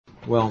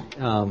Well,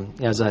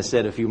 as I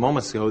said a few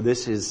moments ago,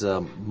 this is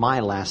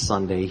my last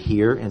Sunday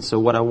here, and so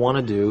what I want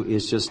to do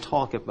is just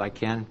talk if I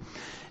can,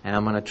 and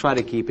I'm going to try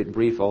to keep it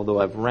brief,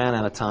 although I've ran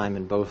out of time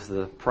in both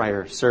the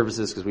prior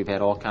services because we've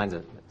had all kinds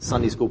of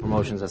Sunday school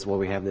promotions. That's why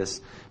we have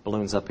this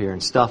balloons up here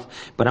and stuff.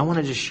 But I want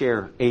to just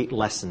share 8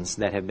 lessons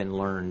that have been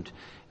learned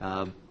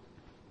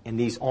in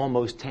these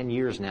almost 10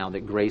 years now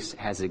that Grace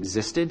has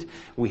existed.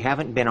 We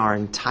haven't been our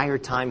entire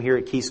time here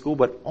at Key School,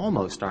 but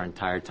almost our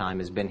entire time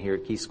has been here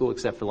at Key School,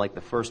 except for like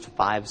the first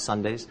 5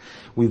 Sundays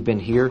we've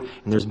been here.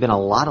 And there's been a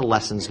lot of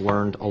lessons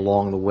learned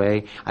along the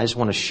way. I just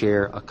want to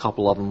share a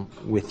couple of them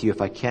with you if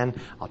I can.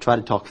 I'll try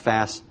to talk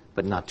fast,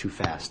 but not too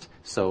fast.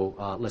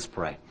 So let's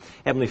pray.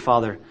 Heavenly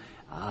Father,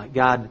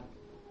 God,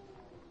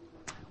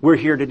 we're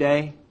here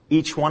today.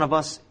 Each one of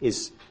us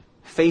is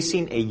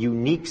facing a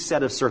unique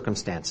set of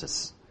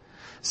circumstances.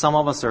 Some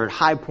of us are at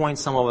high points,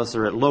 some of us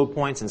are at low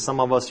points, and some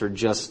of us are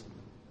just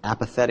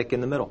apathetic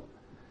in the middle.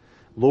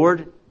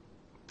 Lord,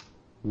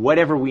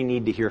 whatever we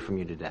need to hear from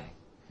you today,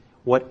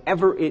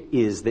 whatever it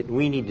is that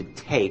we need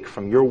to take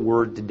from your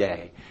word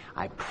today,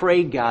 I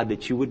pray, God,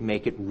 that you would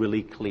make it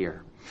really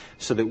clear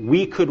so that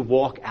we could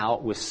walk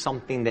out with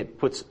something that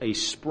puts a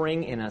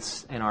spring in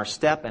our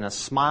step and a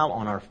smile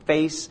on our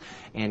face,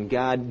 and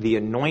God, the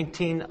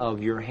anointing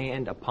of your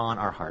hand upon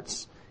our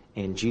hearts.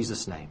 In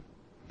Jesus' name,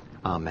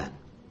 amen.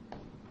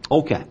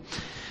 Okay.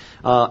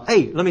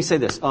 Hey, let me say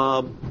this.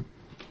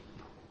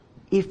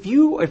 If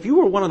you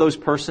were one of those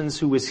persons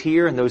who was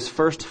here in those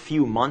first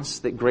few months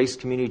that Grace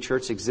Community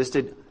Church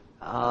existed,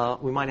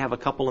 we might have a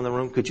couple in the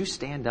room. Could you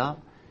stand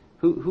up?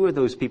 Who are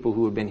those people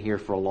who have been here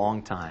for a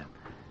long time?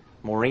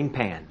 Maureen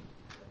Pan.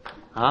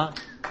 Huh?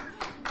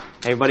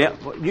 Everybody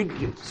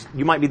else?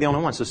 You might be the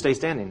only one, so stay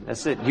standing.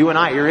 That's it. You and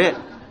I, you're it.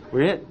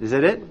 We're it. Is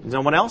that it? Is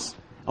no one else?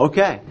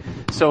 Okay.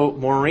 So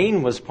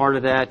Maureen was part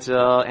of that,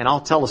 and I'll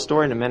tell a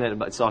story in a minute,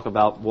 but talk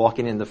about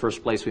walking in the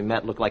first place we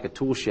met, looked like a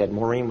tool shed.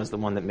 Maureen was the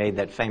one that made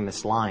that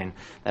famous line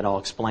that I'll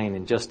explain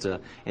in just a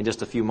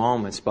few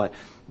moments. But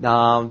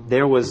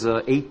there was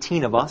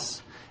 18 of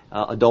us,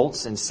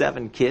 adults and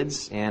 7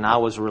 kids, and I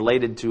was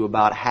related to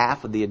about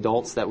half of the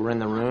adults that were in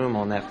the room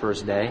on that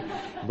first day.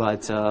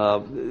 But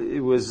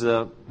it was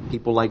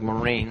people like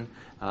Maureen,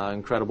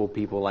 incredible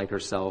people like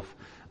herself,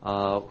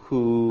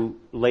 who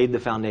laid the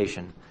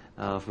foundation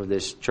for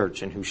this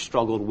church and who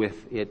struggled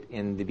with it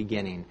in the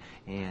beginning.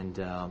 And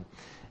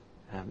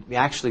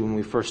actually, when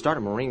we first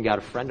started, Maureen got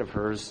a friend of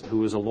hers who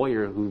was a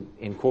lawyer who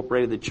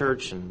incorporated the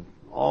church and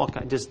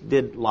just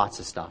did lots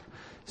of stuff.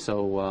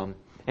 So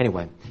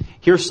anyway,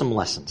 here's some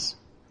lessons,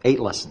 8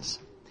 lessons.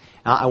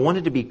 I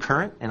wanted to be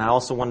current, and I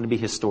also wanted to be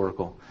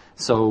historical.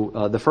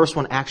 So the first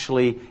one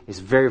actually is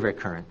very, very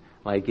current.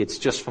 Like it's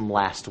just from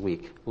last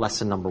week.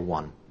 Lesson number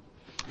 1.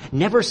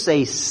 Never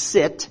say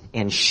sit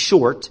and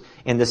short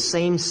in the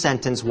same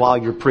sentence while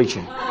you're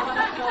preaching.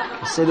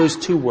 Say those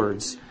 2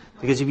 words.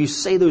 Because if you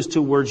say those 2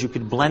 words, you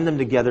could blend them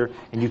together,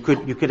 and you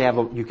could have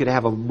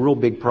a real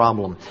big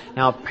problem.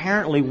 Now,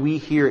 apparently, we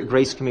here at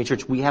Grace Community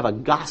Church, we have a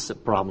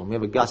gossip problem. We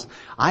have a gossip.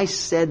 I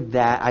said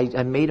that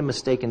I made a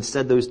mistake and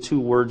said those 2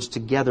 words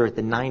together at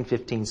the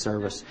 9:15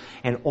 service,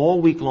 and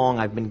all week long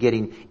I've been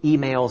getting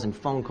emails and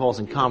phone calls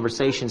and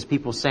conversations.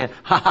 People saying,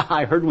 "Ha!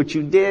 I heard what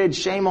you did.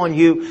 Shame on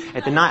you."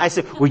 I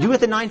said, "Were you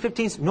at the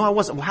 9:15?" No, I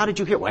wasn't. Well, how did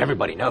you hear? Well,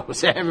 everybody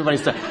knows.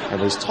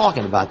 Everybody's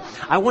talking about it.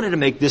 I wanted to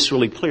make this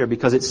really clear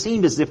because it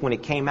seemed as if when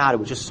it came out, it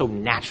was just so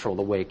natural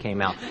the way it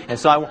came out. And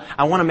so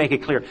I want to make it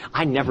clear.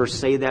 I never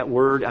say that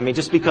word. I mean,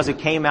 just because it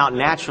came out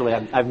naturally,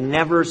 I've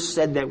never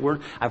said that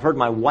word. I've heard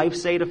my wife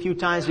say it a few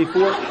times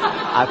before.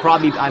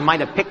 I might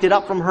have picked it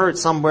up from her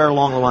somewhere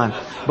along the line.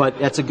 But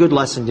that's a good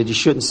lesson that you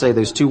shouldn't say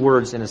those 2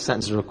 words in a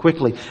sentence real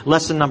quickly.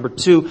 Lesson number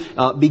 2,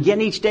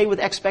 begin each day with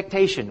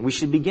expectation. We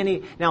should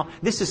begin. Now,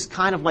 this is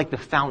kind of like the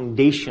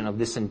foundation of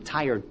this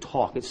entire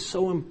talk. It's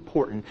so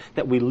important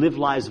that we live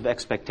lives of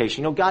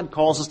expectation. You know, God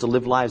calls us to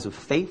live lives of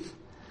faith.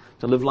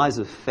 To live lives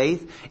of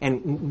faith.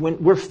 And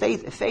when we're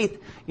faith,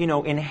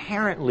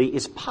 inherently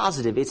is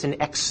positive. It's an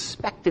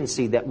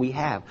expectancy that we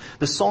have.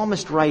 The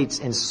psalmist writes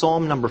in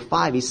Psalm number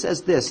 5, he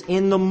says this,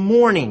 "In the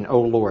morning,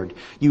 O Lord,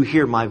 you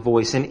hear my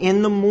voice. And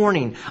in the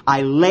morning,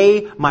 I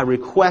lay my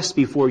request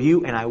before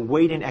you and I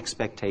wait in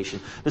expectation."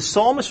 The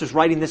psalmist was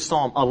writing this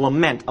psalm, a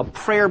lament, a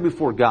prayer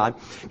before God,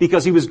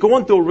 because he was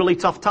going through a really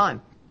tough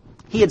time.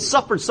 He had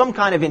suffered some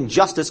kind of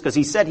injustice because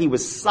he said he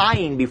was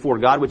sighing before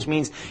God, which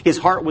means his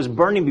heart was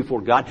burning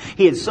before God.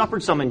 He had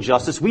suffered some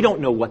injustice. We don't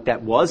know what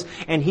that was.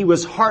 And he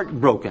was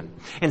heartbroken.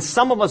 And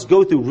some of us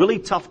go through really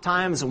tough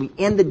times and we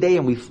end the day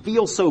and we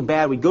feel so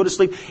bad. We go to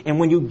sleep. And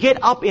when you get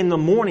up in the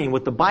morning,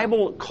 what the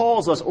Bible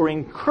calls us or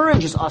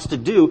encourages us to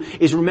do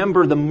is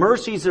remember the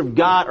mercies of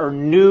God are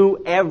new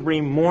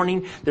every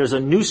morning. There's a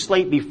new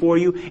slate before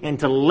you. And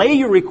to lay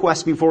your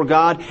request before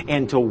God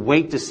and to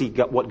wait to see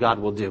what God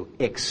will do.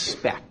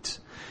 Expect.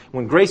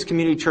 When Grace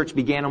Community Church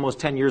began almost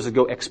 10 years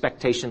ago,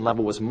 expectation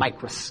level was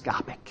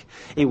microscopic.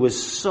 It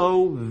was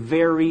so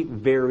very,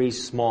 very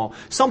small.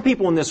 Some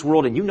people in this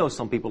world, and you know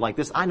some people like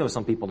this, I know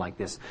some people like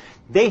this,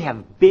 they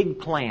have big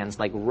plans,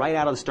 like right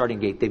out of the starting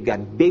gate. They've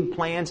got big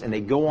plans and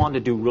they go on to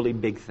do really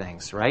big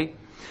things, right?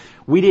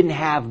 We didn't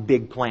have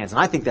big plans.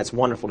 And I think that's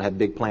wonderful to have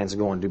big plans and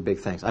go on and do big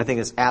things. I think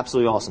it's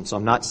absolutely awesome. So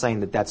I'm not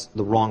saying that that's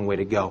the wrong way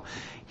to go.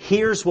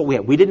 Here's what we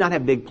had. We did not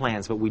have big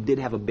plans, but we did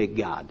have a big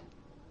God.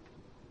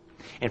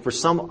 And for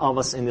some of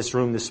us in this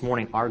room this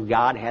morning, our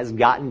God has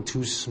gotten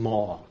too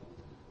small.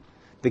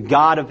 The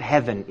God of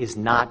heaven is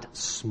not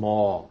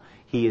small.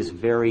 He is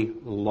very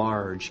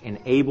large and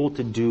able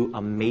to do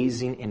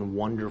amazing and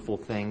wonderful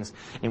things.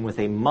 And with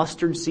a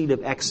mustard seed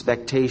of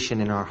expectation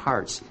in our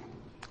hearts,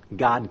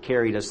 God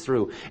carried us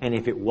through. And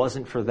if it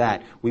wasn't for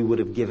that, we would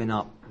have given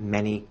up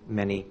many,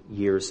 many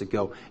years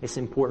ago. It's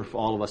important for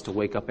all of us to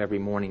wake up every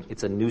morning.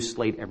 It's a new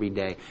slate every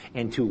day.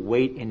 And to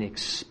wait in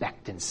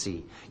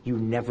expectancy. You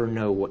never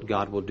know what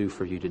God will do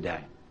for you today.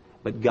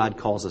 But God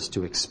calls us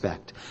to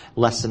expect.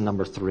 Lesson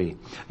number 3.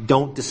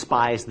 Don't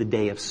despise the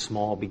day of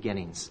small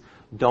beginnings.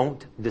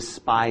 Don't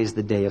despise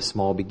the day of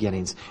small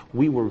beginnings.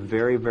 We were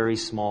very, very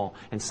small.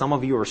 And some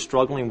of you are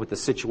struggling with the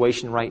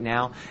situation right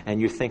now. And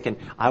you're thinking,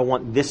 I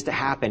want this to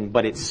happen.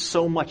 But it's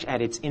so much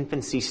at its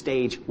infancy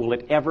stage. Will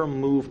it ever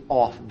move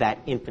off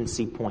that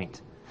infancy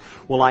point?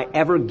 Will I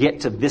ever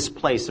get to this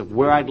place of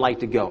where I'd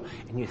like to go?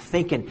 And you're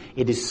thinking,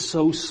 it is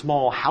so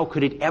small. How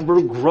could it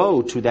ever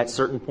grow to that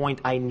certain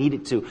point I need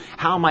it to?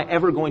 How am I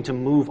ever going to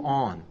move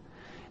on?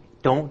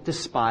 Don't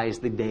despise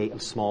the day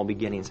of small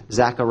beginnings.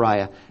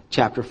 Zechariah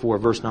chapter 4,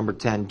 verse number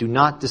 10. Do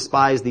not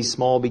despise these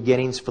small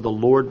beginnings, for the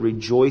Lord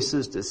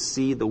rejoices to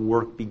see the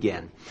work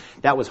begin.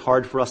 That was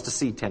hard for us to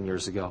see 10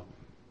 years ago.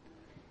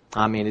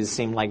 I mean, it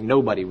seemed like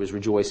nobody was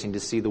rejoicing to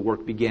see the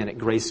work begin at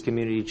Grace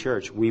Community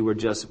Church. We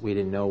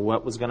didn't know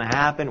what was going to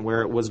happen,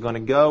 where it was going to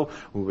go.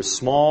 We were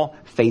small.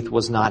 Faith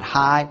was not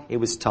high. It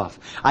was tough.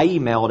 I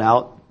emailed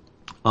out.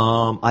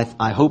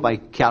 I hope I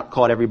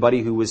caught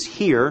everybody who was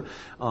here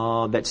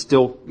that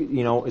still,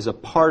 is a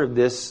part of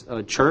this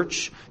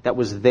church that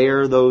was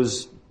there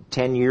those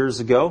 10 years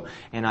ago.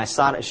 And I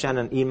sent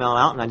an email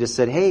out and I just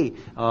said, hey,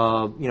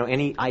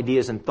 any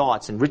ideas and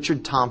thoughts? And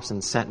Richard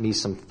Thompson sent me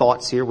some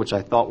thoughts here, which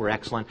I thought were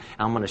excellent.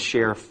 And I'm going to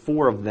share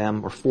 4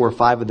 or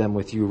 5 of them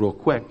with you real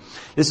quick.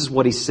 This is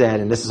what he said,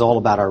 and this is all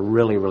about our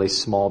really, really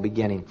small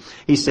beginning.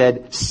 He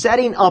said,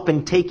 setting up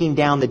and taking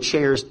down the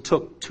chairs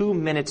took 2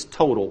 minutes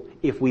total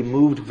if we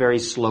moved very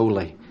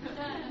slowly.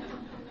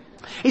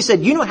 He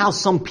said, you know how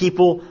some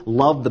people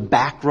love the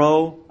back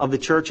row of the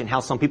church and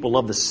how some people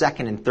love the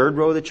second and third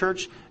row of the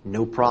church?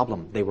 No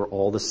problem. They were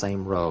all the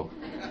same row.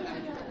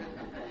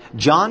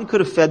 John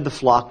could have fed the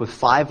flock with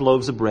 5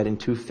 loaves of bread and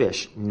 2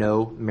 fish.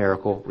 No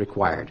miracle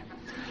required.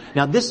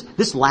 Now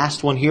this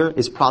last one here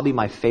is probably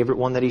my favorite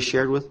one that he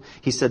shared with.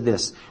 He said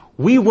this,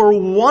 we were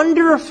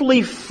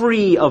wonderfully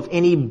free of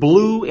any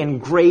blue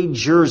and gray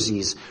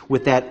jerseys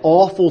with that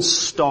awful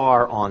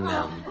star on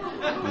them.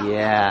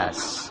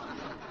 Yes.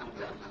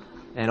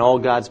 And all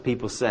God's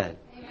people said,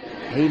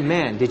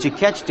 Amen. Did you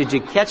catch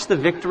the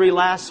victory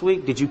last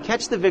week? Did you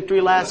catch the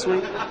victory last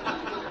week?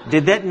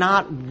 Did that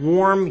not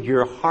warm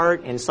your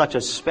heart in such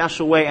a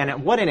special way?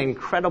 And what an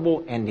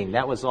incredible ending.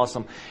 That was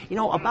awesome.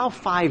 About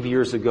 5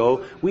 years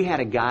ago, we had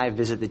a guy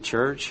visit the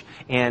church.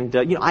 And,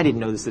 I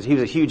didn't know this. He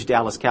was a huge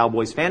Dallas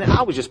Cowboys fan. And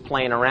I was just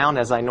playing around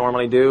as I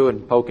normally do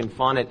and poking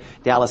fun at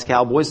Dallas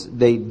Cowboys.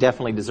 They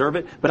definitely deserve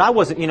it. But I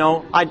wasn't,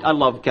 I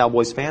love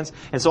Cowboys fans.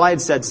 And so I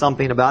had said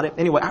something about it.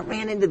 Anyway, I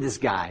ran into this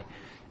guy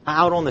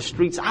out on the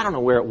streets. I don't know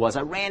where it was.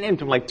 I ran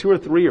into him like 2 or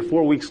 3 or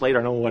 4 weeks later.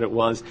 I don't know what it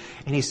was.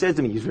 And he said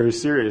to me, he's very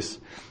serious.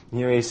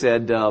 He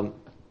said, I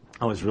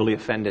was really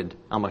offended.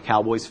 I'm a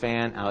Cowboys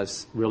fan. I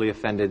was really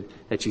offended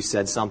that you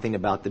said something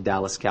about the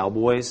Dallas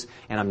Cowboys,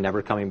 and I'm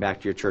never coming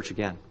back to your church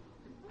again.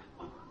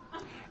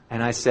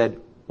 And I said,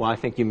 well, I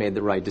think you made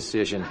the right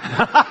decision. Was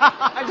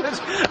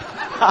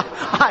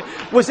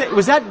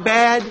that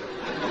bad?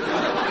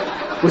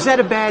 Was that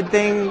a bad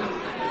thing?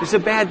 It was a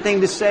bad thing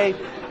to say.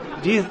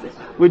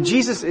 Would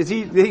Jesus,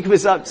 he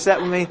was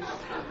upset with me?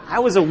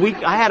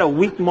 I had a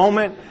weak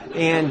moment,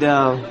 and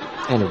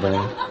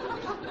anyway,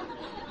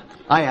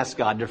 I asked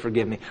God to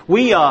forgive me.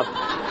 We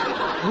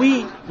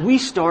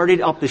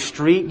started up the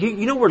street.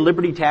 You know where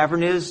Liberty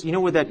Tavern is? You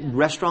know where that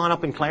restaurant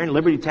up in Clarendon,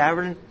 Liberty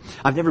Tavern?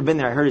 I've never been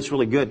there. I heard it's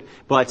really good.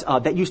 But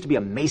that used to be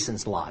a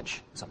Mason's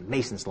Lodge. It's a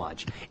Mason's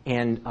Lodge.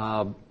 And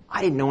I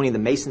didn't know any of the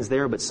Masons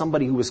there, but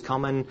somebody who was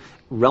coming,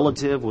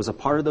 relative, was a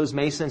part of those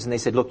Masons. And they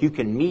said, look, you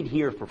can meet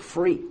here for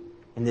free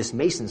in this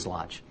Mason's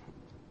Lodge.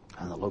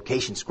 The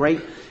location's great.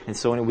 And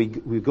so anyway,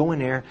 we go in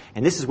there,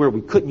 and this is where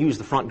we couldn't use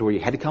the front door. You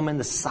had to come in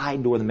the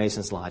side door of the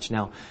Mason's Lodge.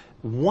 Now,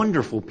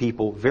 Wonderful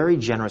people, very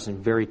generous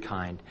and very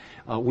kind.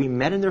 We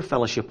met in their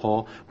fellowship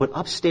hall, but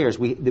upstairs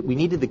we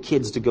needed the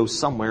kids to go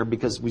somewhere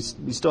because we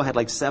still had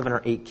like 7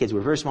 or 8 kids. We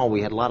were very small.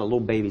 We had a lot of little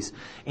babies.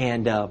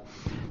 And there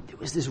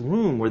was this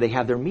room where they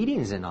have their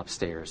meetings in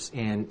upstairs.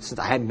 And since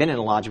I hadn't been in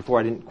a lodge before,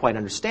 I didn't quite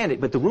understand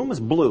it. But the room was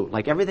blue.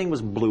 Like everything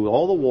was blue.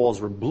 All the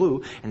walls were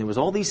blue. And there was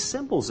all these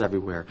symbols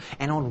everywhere.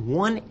 And on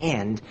one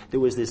end, there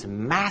was this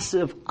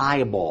massive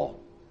eyeball,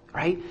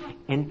 right?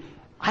 And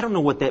I don't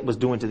know what that was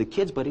doing to the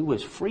kids, but it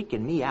was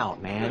freaking me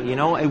out, man. You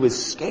know, it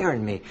was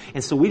scaring me.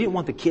 And so we didn't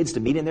want the kids to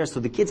meet in there.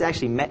 So the kids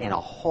actually met in a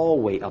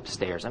hallway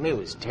upstairs. I mean, it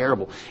was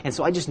terrible. And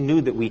so I just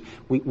knew that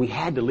we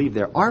had to leave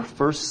there. Our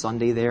first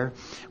Sunday there,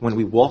 when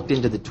we walked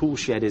into the tool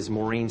shed, as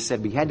Maureen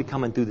said, we had to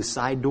come in through the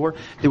side door.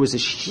 There was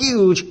this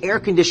huge air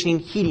conditioning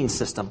heating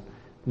system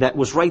that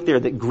was right there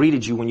that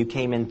greeted you when you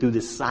came in through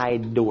the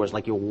side doors,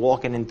 like you're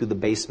walking in through the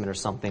basement or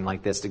something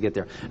like this to get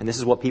there. And this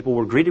is what people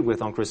were greeted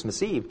with on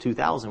Christmas Eve,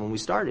 2000, when we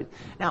started.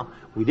 Now,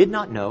 we did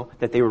not know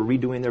that they were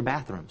redoing their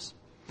bathrooms.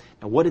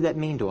 Now, what did that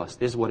mean to us?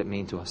 This is what it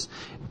meant to us.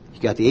 You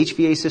got the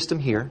HVA system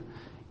here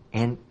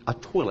and a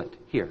toilet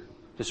here,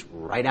 just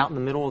right out in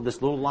the middle of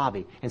this little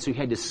lobby. And so you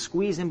had to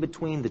squeeze in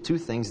between the two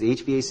things, the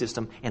HVA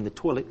system and the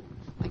toilet,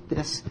 like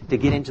this, to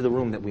get into the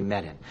room that we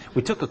met in.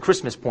 We took a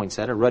Christmas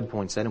poinsettia, a red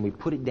poinsettia, and we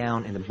put it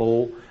down in the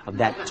bowl of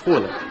that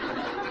toilet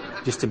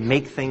just to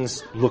make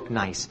things look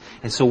nice.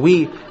 And so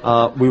we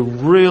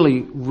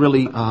really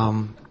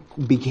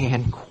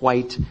began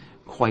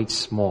quite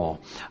small.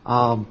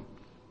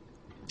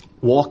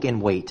 Walk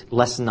and wait.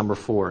 Lesson number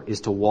 4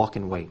 is to walk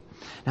and wait.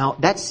 Now,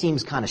 that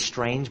seems kind of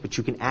strange, but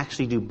you can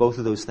actually do both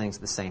of those things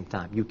at the same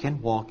time. You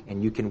can walk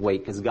and you can wait,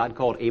 because God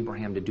called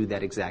Abraham to do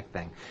that exact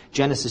thing.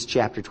 Genesis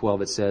chapter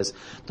 12, it says,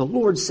 the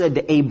Lord said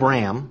to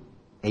Abraham,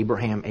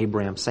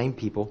 same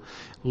people,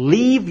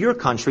 leave your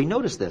country.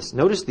 Notice this.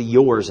 Notice the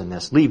yours in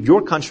this. Leave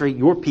your country,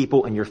 your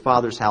people, and your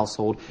father's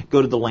household.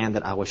 Go to the land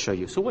that I will show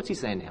you. So what's he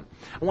saying to him?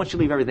 I want you to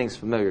leave everything that's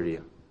familiar to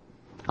you.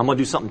 I'm going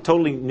to do something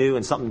totally new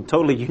and something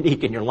totally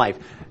unique in your life.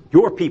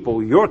 Your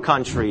people, your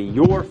country,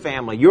 your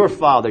family, your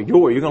father,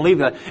 you're going to leave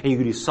that and you're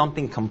going to do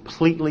something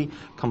completely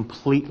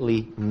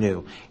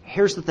new.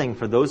 Here's the thing.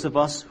 For those of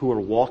us who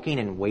are walking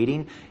and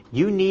waiting,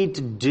 you need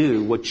to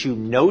do what you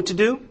know to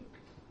do.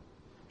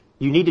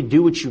 You need to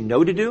do what you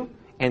know to do.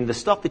 And the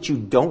stuff that you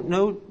don't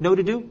know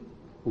to do,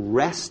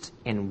 rest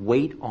and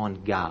wait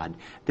on God.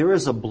 There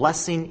is a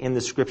blessing in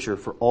the Scripture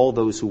for all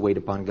those who wait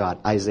upon God.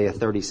 Isaiah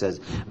 30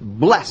 says,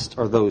 blessed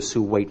are those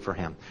who wait for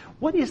Him.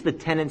 What is the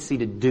tendency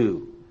to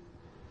do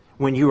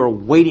when you are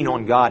waiting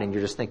on God and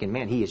you're just thinking,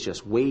 man, He is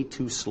just way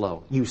too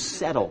slow? You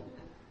settle.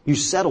 You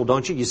settle,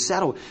 don't you? You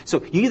settle.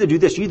 So you either do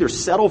this, you either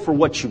settle for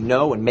what you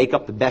know and make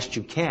up the best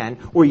you can,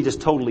 or you just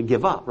totally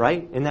give up,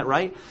 right? Isn't that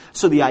right?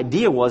 So the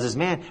idea was,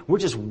 man, we're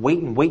just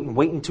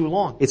waiting too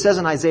long. It says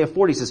in Isaiah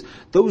 40, it says,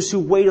 those who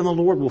wait on the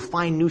Lord will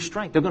find new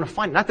strength. They're going to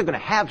find, not they're going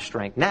to have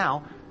strength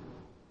now.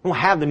 They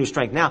won't have the new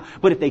strength now.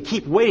 But if they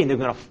keep waiting, they're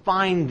going to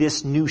find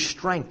this new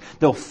strength.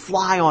 They'll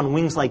fly on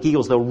wings like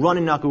eagles. They'll run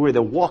and not go weary.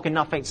 They'll walk and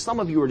not faint.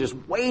 Some of you are just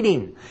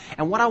waiting.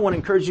 And what I want to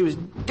encourage you is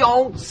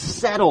don't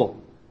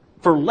settle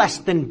for less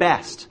than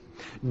best.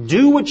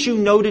 Do what you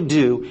know to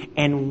do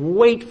and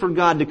wait for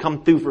God to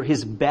come through for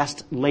His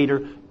best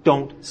later.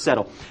 Don't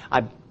settle.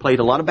 I played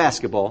a lot of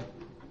basketball,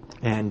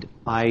 and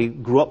I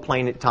grew up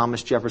playing at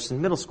Thomas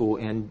Jefferson Middle School.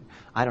 And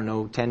I don't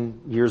know,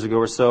 10 years ago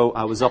or so,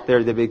 I was up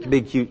there, the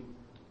big cute.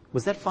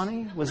 Was that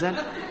funny? Was that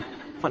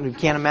funny? You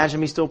can't imagine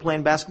me still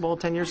playing basketball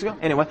 10 years ago?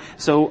 Anyway,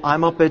 so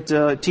I'm up at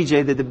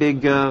TJ, the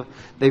big,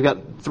 they've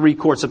got 3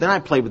 courts up there.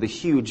 And I played with a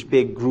huge,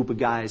 big group of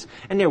guys.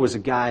 And there was a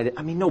guy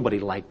that, nobody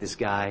liked this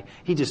guy.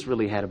 He just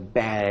really had a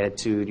bad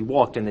attitude. He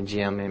walked in the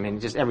gym,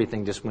 just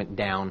everything just went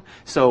down.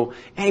 So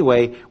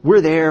anyway, we're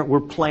there,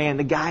 we're playing.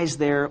 The guy's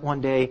there one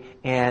day,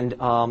 and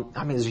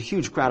there's a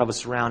huge crowd of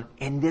us around.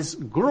 And this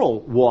girl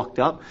walked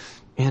up.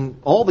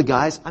 And all the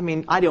guys,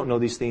 I don't know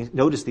these things,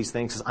 notice these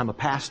things because I'm a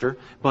pastor,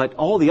 but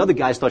all the other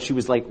guys thought she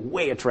was like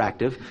way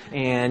attractive,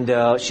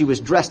 and she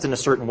was dressed in a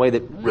certain way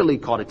that really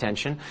caught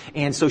attention.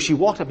 And so she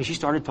walked up and she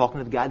started talking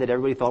to the guy that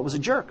everybody thought was a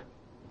jerk.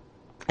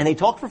 And they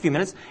talked for a few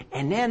minutes,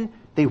 and then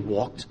they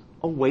walked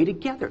away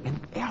together. And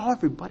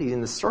everybody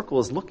in the circle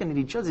is looking at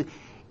each other.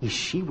 Is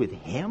she with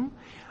him?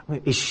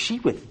 Is she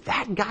with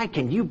that guy?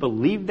 Can you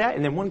believe that?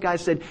 And then one guy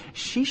said,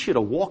 she should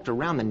have walked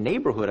around the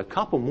neighborhood a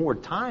couple more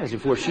times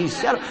before she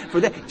settled for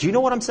that. Do you know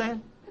what I'm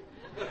saying?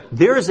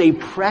 There is a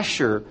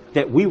pressure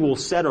that we will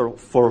settle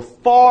for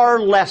far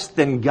less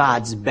than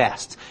God's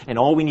best. And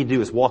all we need to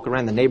do is walk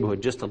around the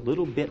neighborhood just a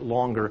little bit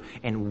longer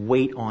and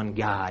wait on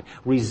God.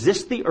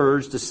 Resist the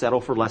urge to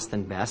settle for less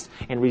than best,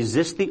 and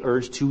resist the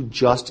urge to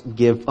just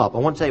give up. I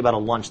want to tell you about a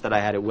lunch that I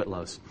had at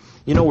Whitlow's.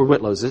 You know where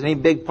Whitlow's is. Any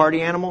big party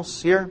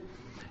animals here?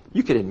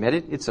 You can admit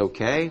it. It's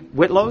okay.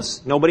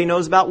 Whitlow's? Nobody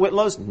knows about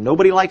Whitlow's?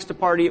 Nobody likes to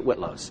party at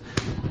Whitlow's.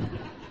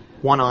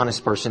 One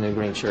honest person in a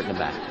green shirt in the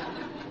back.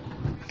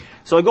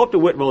 So I go up to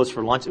Whitlow's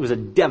for lunch. It was a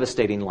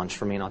devastating lunch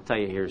for me, and I'll tell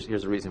you, here's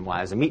the reason why.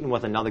 I was meeting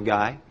with another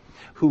guy,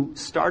 who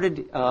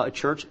started a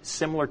church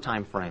similar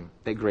time frame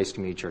that Grace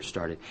Community Church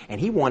started.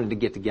 And he wanted to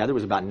get together. It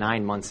was about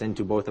 9 months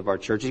into both of our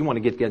churches. He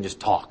wanted to get together and just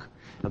talk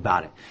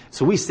about it.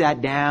 So we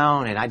sat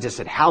down and I just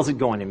said, how's it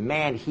going? And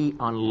man, he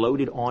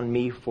unloaded on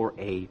me for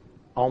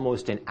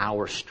almost an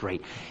hour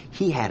straight.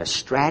 He had a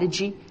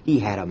strategy. He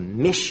had a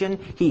mission.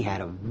 He had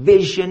a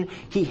vision.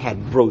 He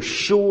had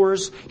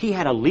brochures. He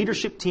had a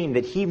leadership team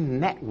that he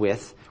met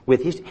with.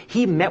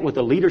 He met with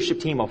a leadership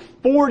team of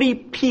 40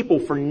 people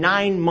for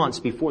 9 months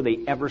before they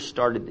ever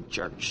started the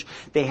church.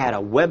 They had a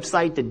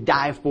website to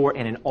die for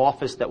and an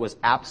office that was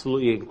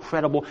absolutely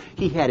incredible.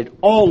 He had it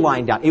all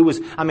lined out. It was,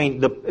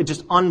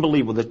 just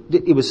unbelievable.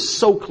 It was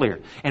so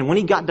clear. And when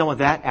he got done with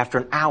that, after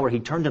an hour, he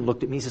turned and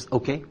looked at me and says,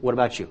 okay, what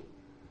about you?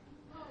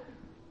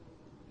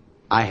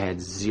 I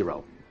had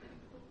zero.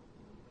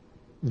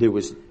 There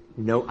was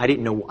I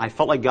didn't know. I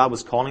felt like God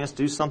was calling us to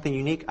do something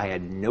unique. I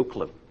had no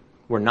clue.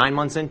 We're 9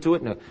 months into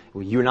it. No,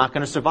 you're not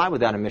going to survive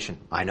without a mission.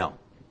 I know.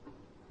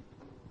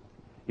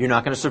 You're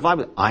not going to survive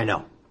with it. I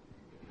know.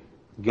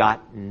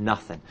 Got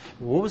nothing.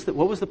 What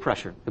was the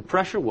pressure? The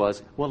pressure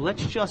was, well,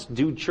 let's just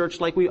do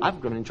church like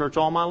I've been in church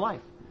all my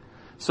life.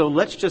 So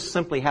let's just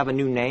simply have a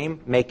new name,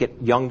 make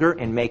it younger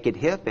and make it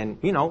hip. And,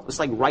 it's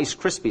like Rice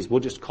Krispies. We'll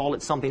just call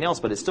it something else,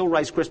 but it's still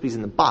Rice Krispies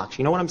in the box.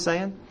 You know what I'm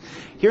saying?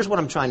 Here's what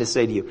I'm trying to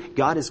say to you.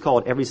 God has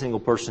called every single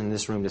person in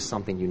this room to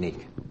something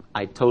unique.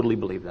 I totally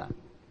believe that.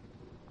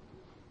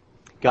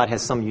 God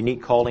has some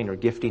unique calling or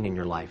gifting in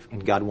your life,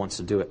 and God wants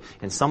to do it.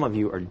 And some of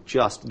you are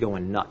just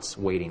going nuts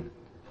waiting.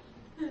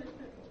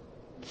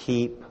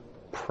 Keep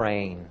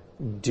praying.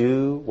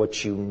 Do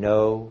what you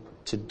know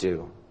to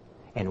do.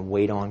 And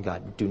wait on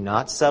God. Do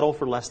not settle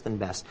for less than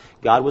best.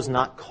 God was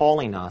not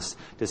calling us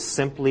to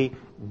simply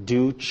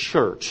do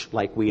church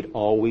like we'd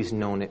always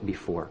known it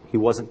before. He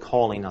wasn't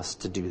calling us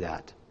to do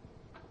that.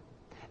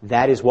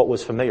 That is what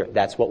was familiar.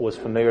 That's what was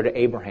familiar to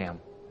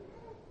Abraham.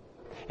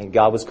 And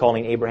God was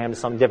calling Abraham to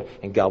something different.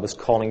 And God was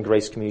calling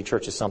Grace Community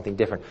Church to something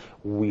different.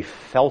 We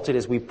felt it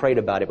as we prayed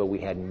about it, but we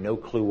had no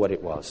clue what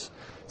it was.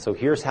 So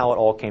here's how it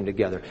all came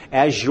together.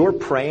 As you're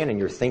praying and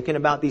you're thinking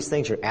about these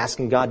things, you're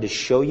asking God to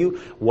show you.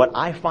 What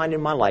I find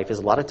in my life is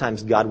a lot of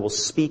times God will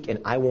speak and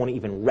I won't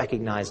even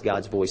recognize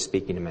God's voice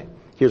speaking to me.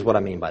 Here's what I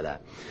mean by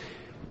that.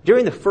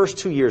 During the first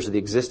 2 years of the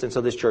existence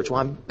of this church,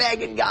 when I'm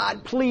begging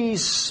God,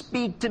 please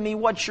speak to me.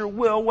 What's your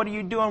will? What are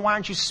you doing? Why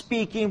aren't you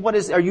speaking?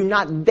 Are you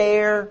not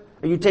there?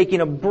 Are you taking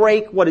a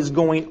break? What is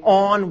going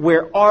on?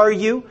 Where are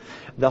you?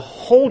 The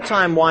whole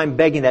time while I'm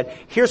begging that,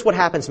 here's what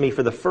happens to me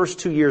for the first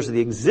 2 years of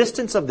the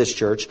existence of this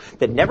church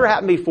that never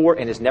happened before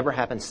and has never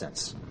happened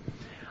since.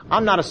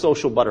 I'm not a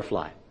social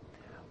butterfly.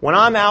 When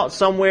I'm out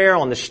somewhere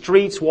on the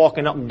streets,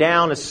 walking up and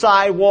down a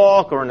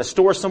sidewalk or in a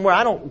store somewhere,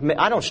 I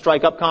don't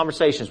strike up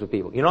conversations with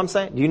people. You know what I'm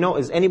saying? Do you know,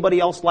 is anybody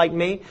else like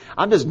me?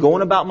 I'm just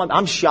going about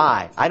I'm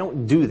shy. I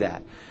don't do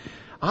that.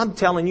 I'm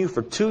telling you,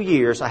 for 2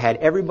 years, I had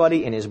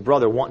everybody and his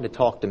brother wanting to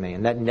talk to me,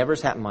 and that never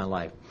has happened in my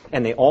life.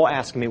 And they all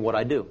ask me what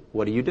I do.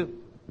 What do you do?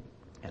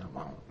 And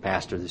I'm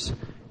pastor of this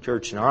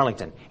church in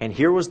Arlington. And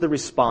here was the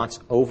response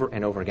over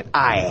and over again.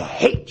 I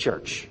hate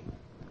church.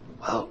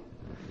 Whoa.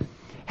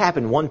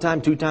 Happened 1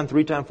 time, 2 times,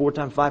 3 times, 4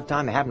 times, 5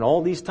 times. It happened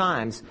all these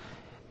times.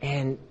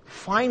 And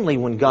finally,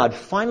 when God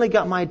finally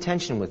got my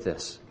attention with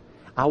this,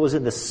 I was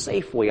in the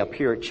Safeway up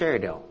here at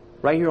Cherrydale,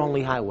 right here on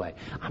Lee Highway.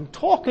 I'm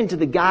talking to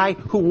the guy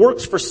who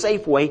works for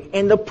Safeway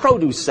in the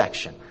produce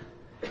section.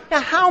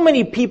 Now, how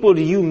many people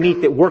do you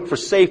meet that work for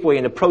Safeway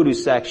in the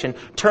produce section,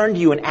 turn to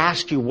you and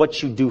ask you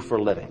what you do for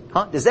a living?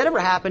 Huh? Does that ever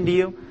happen to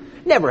you?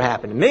 Never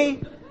happened to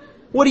me.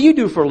 What do you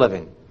do for a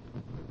living?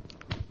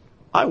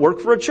 I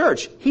work for a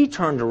church. He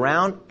turned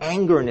around,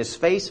 anger in his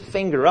face,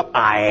 finger up.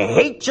 I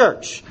hate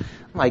church.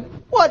 I'm like,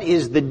 what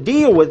is the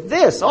deal with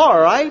this? All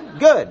right,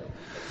 good.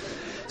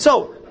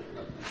 So,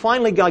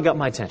 finally God got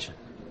my attention.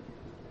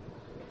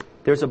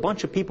 There's a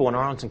bunch of people in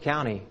Arlington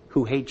County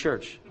who hate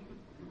church.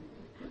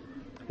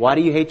 Why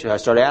do you hate church? I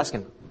started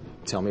asking,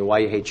 tell me why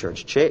you hate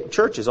church.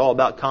 Church is all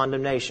about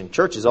condemnation.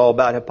 Church is all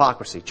about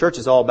hypocrisy. Church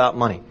is all about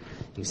money.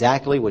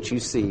 Exactly what you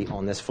see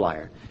on this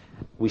flyer.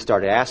 We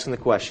started asking the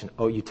question,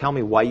 you tell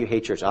me why you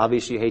hate church.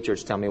 Obviously you hate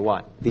church. Tell me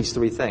why. These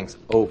 3 things.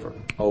 Over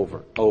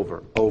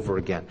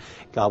again.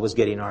 God was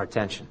getting our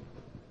attention.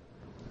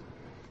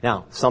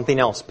 Now, something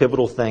else,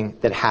 pivotal thing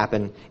that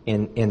happened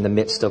in the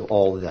midst of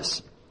all of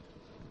this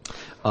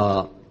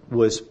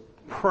was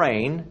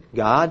praying,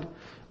 God,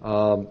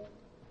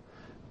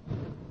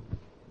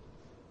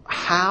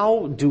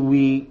 how do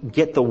we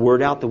get the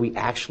word out that we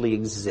actually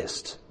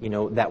exist?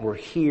 That we're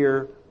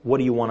here. What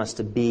do you want us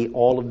to be?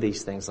 All of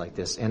these things like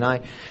this.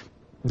 And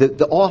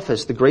the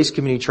office, the Grace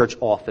Community Church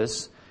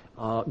office,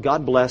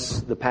 God bless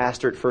the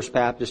pastor at First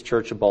Baptist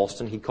Church of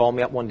Ballston. He called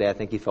me up one day. I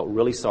think he felt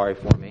really sorry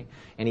for me.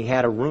 And he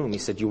had a room. He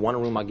said, you want a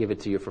room? I'll give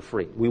it to you for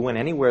free. We went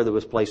anywhere there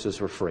was places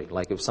for free.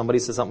 Like if somebody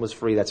said something was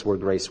free, that's where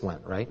Grace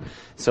went, right?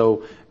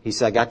 So he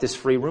said, I got this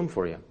free room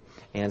for you.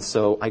 And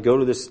so I go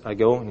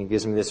and he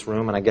gives me this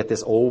room and I get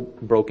this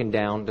old broken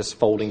down, this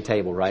folding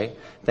table, right?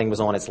 Thing was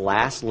on its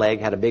last leg,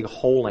 had a big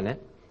hole in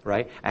it.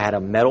 right? I had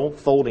a metal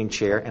folding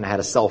chair and I had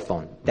a cell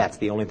phone. That's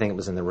the only thing that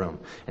was in the room.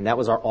 And that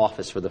was our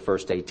office for the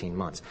first 18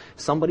 months.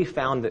 Somebody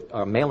found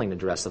a mailing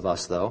address of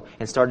us, though,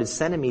 and started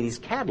sending me these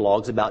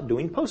catalogs about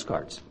doing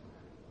postcards.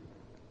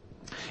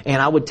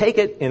 And I would take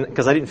it,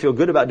 because I didn't feel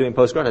good about doing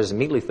postcards, I just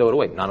immediately throw it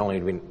away. Not only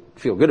did we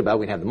feel good about it,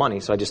 we didn't have the money,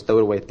 so I just throw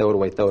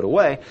it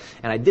away.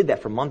 And I did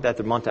that for month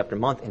after month after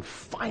month. And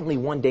finally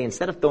one day,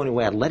 instead of throwing it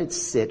away, I let it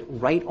sit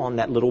right on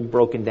that little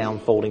broken down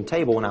folding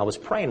table. And I was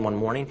praying one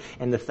morning,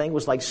 and the thing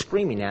was like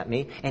screaming at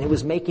me, and it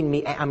was making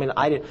me,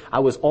 I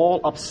was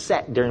all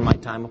upset during my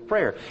time of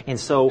prayer. And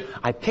so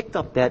I picked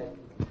up that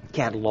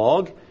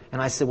catalog,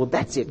 and I said, well,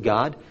 that's it,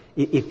 God.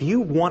 If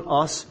you want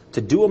us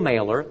to do a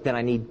mailer, then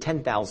I need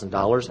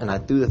 $10,000, and I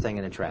threw the thing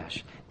in the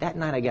trash. That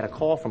night I got a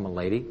call from a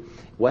lady,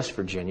 West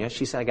Virginia.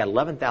 She said, I got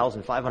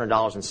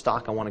 $11,500 in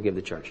stock I want to give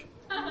the church.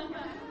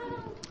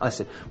 I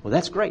said, well,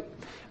 that's great.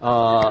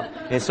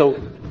 And so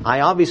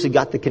I obviously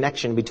got the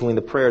connection between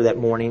the prayer that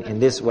morning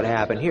and this, what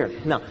happened here.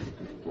 Now,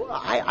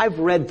 I've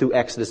read through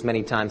Exodus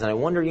many times, and I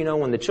wonder,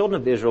 when the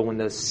children of Israel, when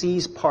the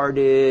seas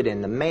parted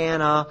and the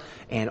manna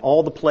and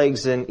all the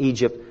plagues in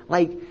Egypt,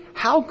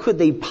 how could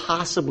they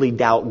possibly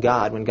doubt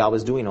God when God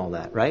was doing all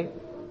that, right?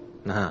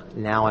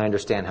 Now I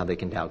understand how they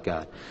can doubt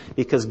God.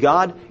 Because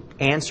God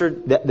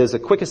answered, there's the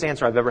quickest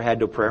answer I've ever had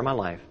to a prayer in my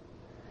life.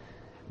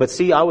 But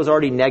see, I was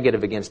already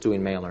negative against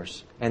doing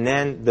mailers. And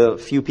then the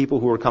few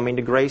people who were coming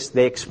to Grace,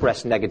 they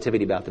expressed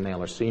negativity about the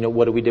mailers. So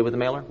what did we do with the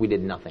mailer? We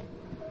did nothing.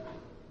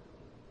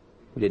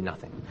 We did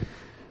nothing.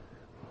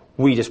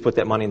 We just put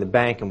that money in the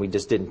bank and we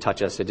just didn't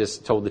touch us. I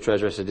just told the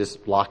treasurer, I said,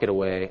 just lock it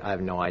away. I have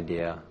no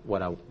idea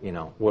what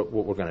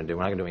we're going to do.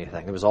 We're not going to do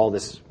anything. There was all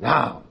this,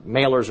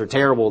 mailers are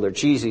terrible, they're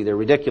cheesy, they're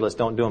ridiculous,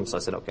 don't do them. So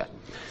I said, okay.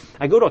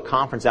 I go to a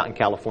conference out in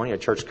California, a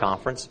church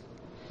conference.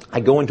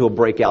 I go into a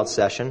breakout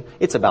session.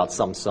 It's about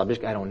some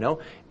subject, I don't know.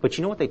 But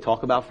you know what they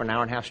talk about for an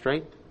hour and a half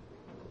straight?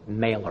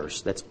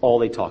 Mailers. That's all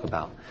they talk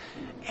about.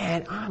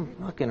 And I'm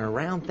looking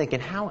around thinking,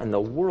 how in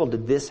the world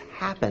did this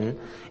happen?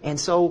 And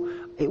so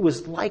it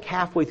was like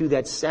halfway through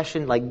that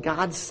session, like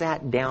God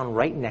sat down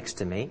right next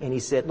to me and he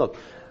said, look,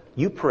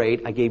 you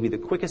prayed. I gave you the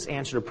quickest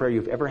answer to prayer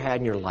you've ever had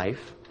in your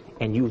life,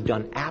 and you've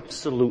done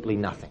absolutely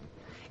nothing.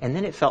 And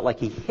then it felt like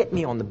he hit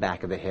me on the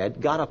back of the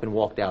head, got up and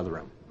walked out of the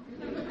room.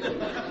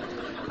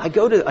 I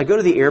go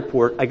to the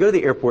airport. I go to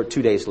the airport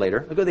 2 days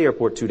later.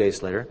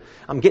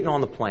 I'm getting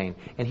on the plane.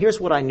 And here's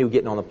what I knew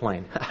getting on the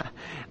plane.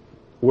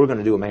 We're going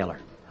to do a mailer.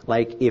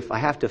 If I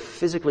have to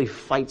physically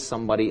fight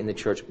somebody in the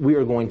church,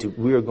 we're going to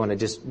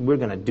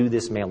do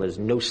this mailer. There's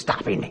no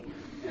stopping me.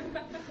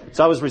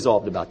 So I was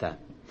resolved about that.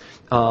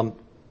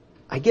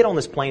 I get on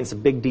this plane. It's a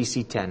big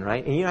DC-10,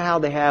 right? And you know how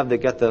they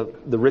got the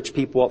rich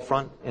people up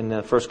front in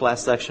the first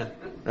class section,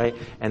 right?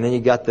 And then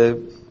you got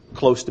the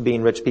close to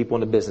being rich people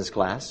in the business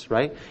class,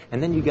 right?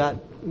 And then you got,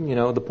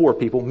 the poor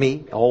people,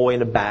 me, all the way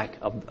in the back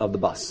of the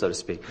bus, so to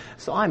speak.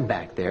 So I'm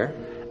back there,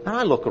 and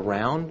I look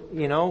around,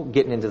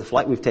 getting into the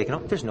flight we've taken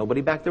up. There's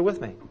nobody back there with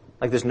me.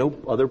 There's no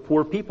other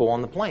poor people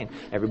on the plane.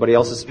 Everybody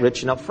else is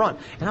rich and up front.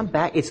 And I'm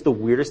back. It's the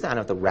weirdest thing. I don't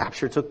know if the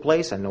rapture took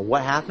place. I don't know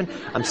what happened.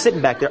 I'm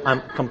sitting back there.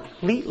 I'm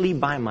completely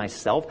by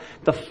myself.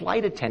 The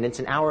flight attendants,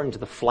 an hour into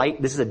the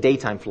flight, this is a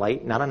daytime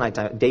flight, not a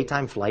nighttime,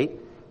 daytime flight,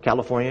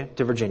 California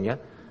to Virginia.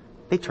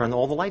 They turn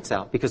all the lights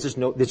out because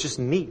there's just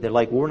me. They're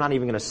like, we're not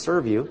even going to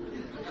serve you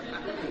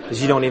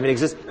because you don't even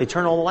exist. They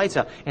turn all the lights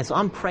out. And so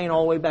I'm praying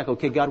all the way back.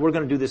 Okay, God, we're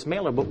going to do this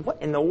mailer, but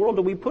what in the world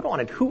do we put on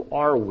it? Who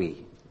are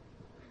we?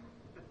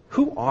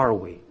 Who are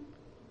we?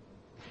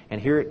 And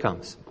here it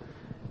comes.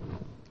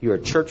 You're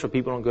a church where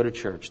people don't go to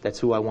church. That's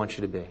who I want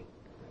you to be.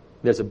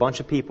 There's a bunch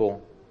of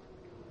people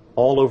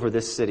all over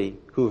this city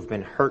who have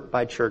been hurt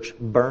by church,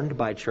 burned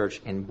by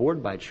church, and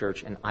bored by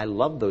church, and I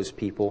love those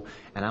people,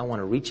 and I want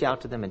to reach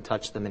out to them and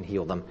touch them and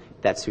heal them.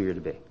 That's who you're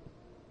to be.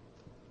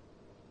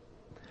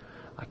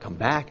 I come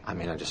back.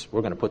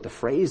 We're going to put the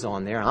phrase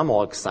on there. I'm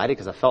all excited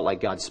because I felt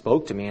like God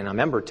spoke to me, and I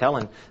remember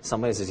telling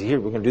somebody, says, here,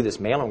 we're going to do this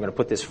mailer, we're going to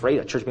put this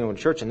phrase, a church meeting with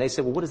church, and they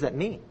said, well, what does that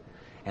mean?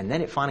 And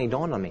then it finally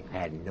dawned on me. I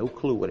had no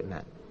clue what it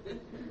meant.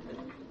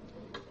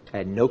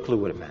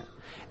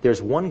 There's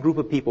one group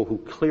of people who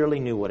clearly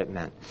knew what it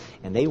meant.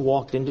 And they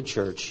walked into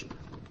church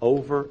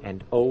over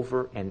and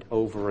over and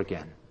over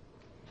again.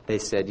 They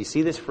said, you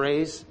see this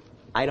phrase?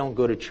 I don't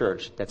go to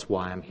church. That's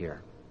why I'm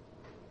here.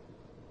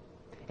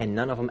 And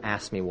none of them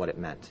asked me what it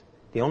meant.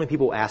 The only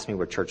people who asked me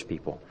were church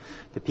people.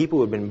 The people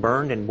who had been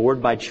burned and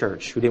bored by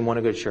church, who didn't want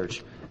to go to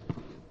church,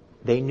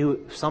 they knew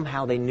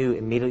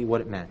immediately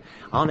what it meant.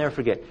 I'll never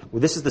forget. Well,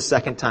 this is the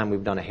second time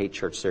we've done a Hate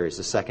Church series,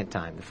 the second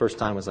time. The first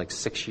time was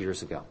 6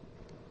 years ago.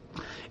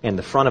 And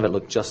the front of it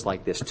looked just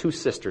like this. 2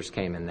 sisters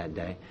came in that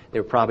day. They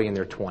were probably in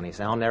their 20s.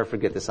 And I'll never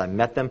forget this. I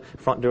met them,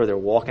 front door, they were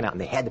walking out,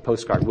 and they had the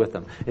postcard with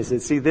them. They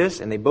said, see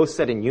this? And they both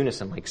said in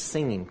unison,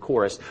 singing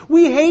chorus,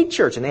 we hate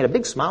church. And they had a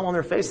big smile on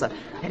their face.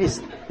 This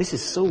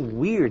is so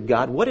weird,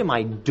 God. What am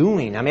I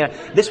doing?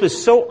 This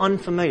was so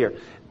unfamiliar.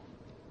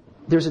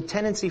 There's a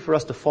tendency for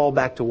us to fall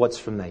back to what's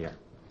familiar.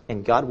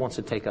 And God wants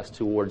to take us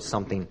towards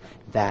something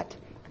that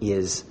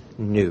is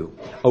new.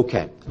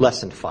 Okay,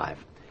 lesson 5.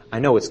 I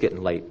know it's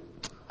getting late.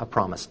 I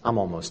promise, I'm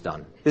almost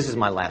done. This is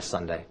my last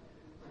Sunday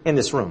in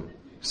this room.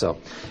 So,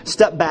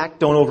 step back,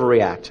 don't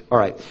overreact. All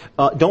right.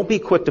 Don't be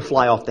quick to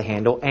fly off the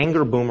handle.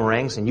 Anger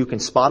boomerangs, and you can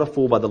spot a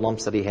fool by the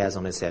lumps that he has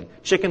on his head.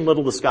 Chicken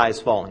little, the sky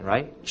is falling,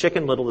 right?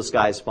 Chicken little, the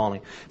sky is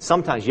falling.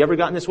 Sometimes, you ever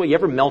gotten this way? You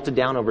ever melted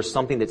down over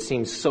something that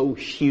seems so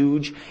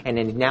huge, and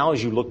then now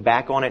as you look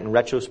back on it in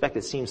retrospect,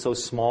 it seems so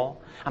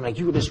small? I'm like,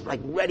 you were just like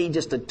ready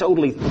just to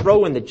totally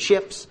throw in the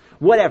chips.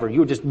 Whatever.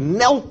 You were just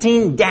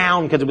melting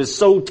down because it was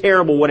so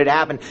terrible what had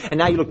happened, and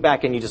now you look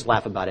back and you just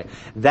laugh about it.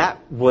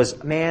 That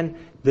was,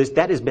 man...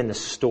 That has been the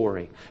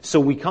story. So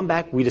we come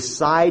back, we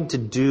decide to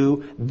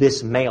do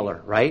this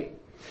mailer, right?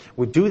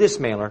 We do this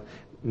mailer.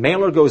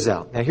 Mailer goes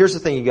out. Now here's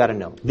the thing you got to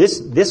know.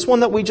 This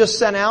one that we just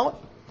sent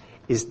out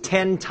is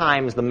 10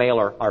 times the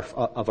mailer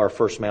of our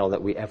first mailer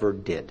that we ever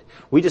did.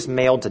 We just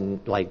mailed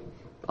to like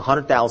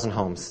 100,000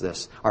 homes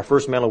this. Our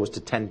first mailer was to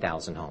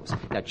 10,000 homes.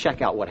 Now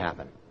check out what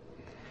happened.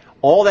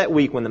 All that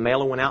week when the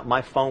mailer went out,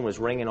 my phone was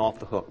ringing off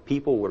the hook.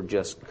 People were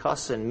just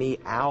cussing me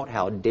out.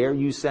 How dare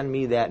you send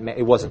me that?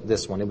 It wasn't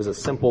this one. It was a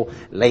simple,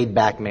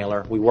 laid-back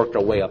mailer. We worked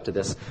our way up to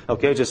this.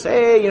 Okay, just,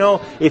 hey,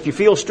 if you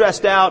feel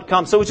stressed out,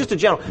 come. So it was just a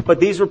general. But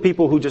these were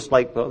people who just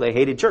they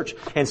hated church.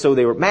 And so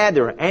they were mad,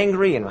 they were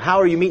angry, and how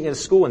are you meeting in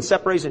school, and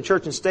separation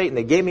church and state, and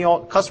they gave me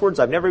all cuss words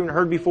I've never even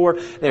heard before.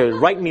 They were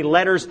writing me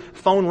letters,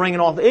 phone ringing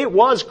off. It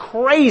was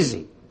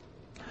crazy.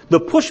 The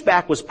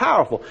pushback was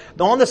powerful.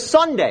 On the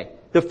Sunday,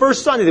 the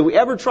first Sunday that we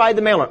ever tried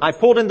the mailer, I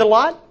pulled into the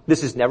lot.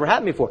 This has never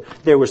happened before.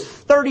 There was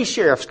 30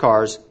 sheriff's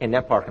cars in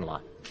that parking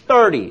lot.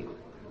 30.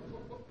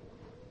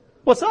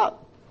 What's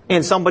up?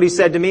 And somebody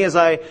said to me as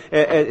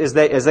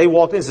they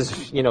walked in,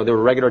 they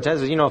were regular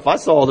attendants, if I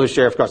saw all those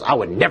sheriff's cars, I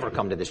would never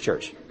come to this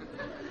church.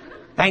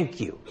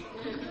 Thank you.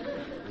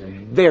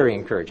 Very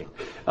encouraging.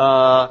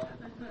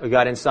 We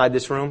got inside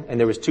this room, and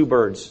there was 2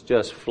 birds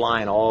just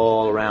flying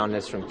all around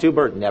this room. 2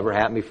 birds. Never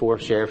happened before.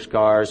 Sheriff's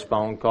cars,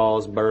 phone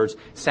calls, birds.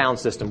 Sound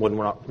system wouldn't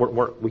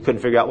work. We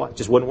couldn't figure out why. It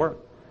just wouldn't work.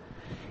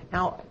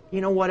 Now, you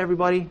know what,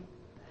 everybody?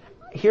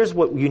 Here's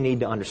what you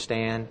need to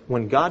understand.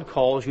 When God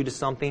calls you to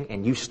something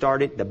and you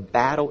start it, the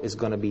battle is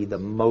going to be the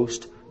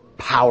most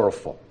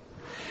powerful.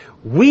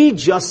 We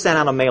just sent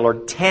out a mailer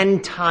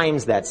 10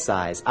 times that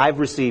size. I've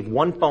received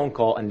 1 phone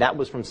call, and that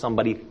was from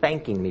somebody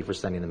thanking me for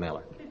sending the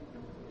mailer.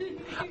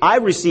 I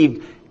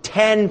received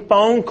 10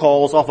 phone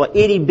calls off an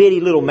itty-bitty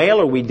little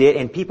mailer we did,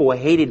 and people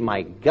hated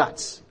my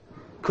guts.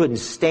 Couldn't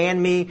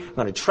stand me,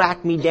 going to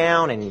track me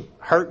down and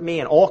hurt me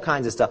and all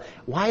kinds of stuff.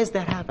 Why does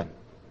that happen?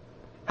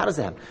 How does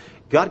that happen?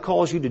 God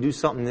calls you to do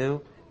something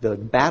new. The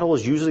battle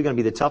is usually going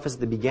to be the toughest at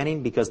the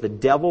beginning because the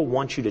devil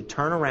wants you to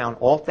turn around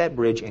off that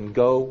bridge and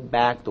go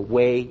back the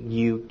way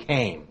you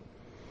came.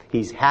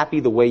 He's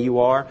happy the way you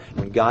are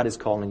when God is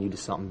calling you to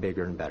something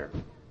bigger and better.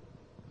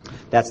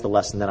 That's the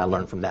lesson that I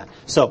learned from that.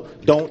 So,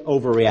 don't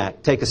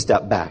overreact. Take a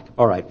step back.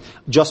 All right.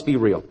 Just be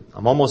real.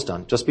 I'm almost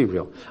done. Just be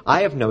real.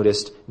 I have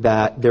noticed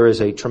that there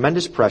is a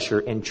tremendous pressure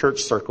in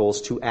church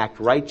circles to act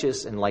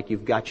righteous and like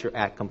you've got your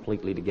act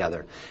completely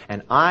together.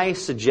 And I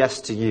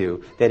suggest to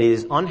you that it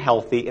is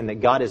unhealthy and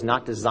that God has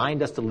not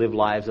designed us to live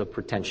lives of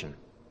pretension.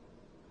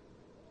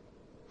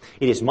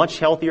 It is much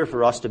healthier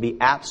for us to be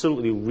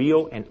absolutely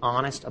real and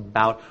honest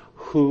about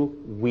who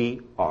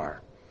we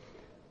are.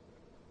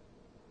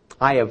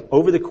 I have,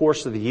 over the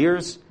course of the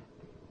years,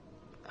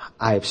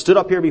 I have stood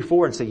up here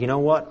before and said, you know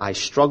what, I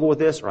struggle with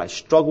this or I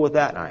struggle with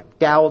that, and I have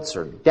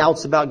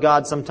doubts about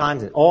God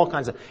sometimes, and all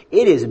kinds of...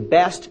 It is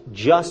best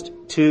just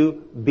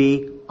to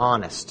be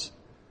honest.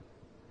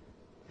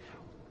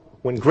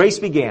 When Grace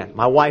began,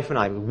 my wife and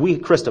I,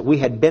 Krista, we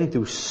had been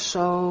through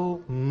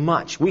so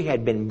much. We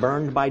had been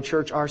burned by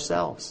church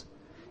ourselves.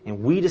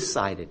 And we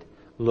decided,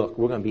 look,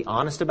 we're going to be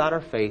honest about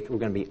our faith. We're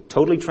going to be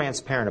totally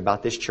transparent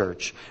about this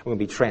church. We're going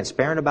to be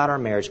transparent about our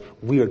marriage.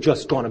 We are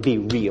just going to be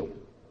real.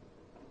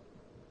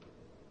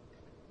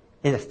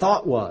 And the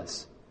thought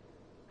was,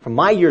 from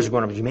my years of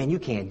growing up, man, you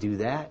can't do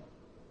that.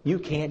 You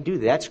can't do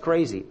that. That's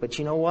crazy. But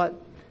you know what?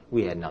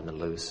 We had nothing to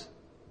lose.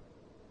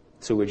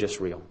 So we're just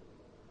real.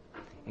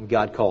 And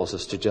God calls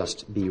us to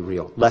just be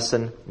real.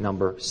 Lesson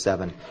number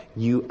 7.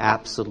 You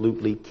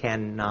absolutely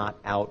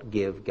cannot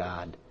outgive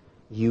God.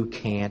 You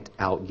can't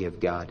outgive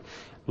God.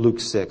 Luke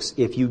 6,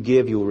 if you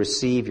give, you will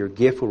receive. Your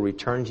gift will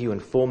return to you in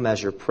full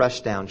measure,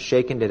 pressed down,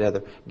 shaken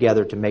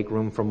together to make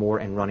room for more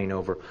and running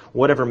over.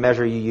 Whatever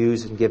measure you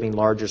use in giving,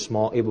 large or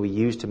small, it will be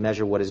used to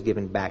measure what is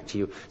given back to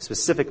you.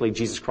 Specifically,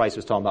 Jesus Christ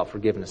was talking about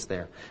forgiveness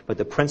there. But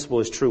the principle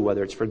is true,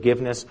 whether it's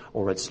forgiveness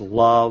or it's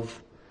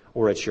love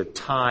or it's your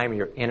time,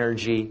 your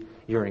energy,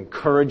 your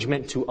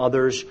encouragement to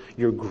others,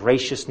 your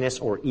graciousness,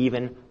 or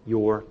even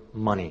your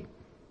money.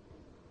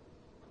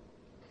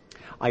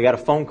 I got a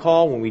phone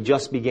call when we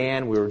just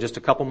began. We were just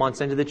a couple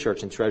months into the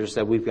church, and Treasurer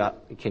said, we've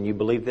got, can you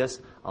believe this?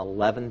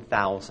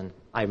 $11,000.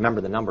 I remember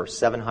the number,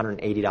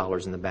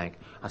 $780 in the bank.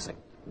 I said,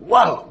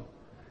 whoa,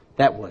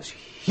 that was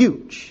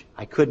huge.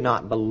 I could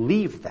not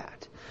believe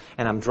that.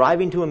 And I'm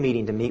driving to a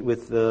meeting to meet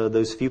with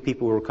those few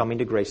people who were coming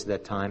to Grace at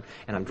that time,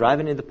 and I'm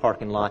driving into the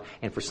parking lot,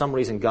 and for some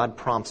reason God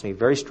prompts me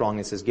very strongly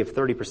and says, give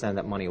 30% of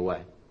that money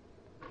away.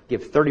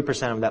 give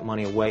 30% of that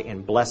money away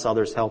and bless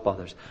others, help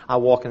others. I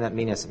walk in that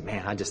meeting and I say,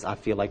 man, I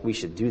feel like we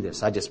should do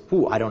this. I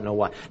don't know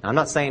why. Now, I'm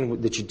not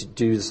saying that you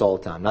do this all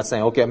the time. I'm not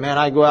saying, okay, man,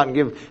 I go out and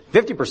give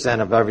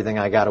 50% of everything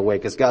I got away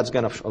because God's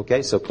going to,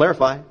 okay, so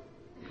clarify.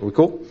 Are we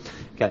cool?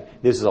 Okay,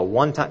 this is a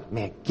one-time,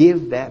 man,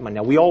 give that money.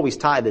 Now, we always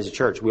tithe as a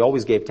church. We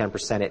always gave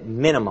 10% at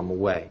minimum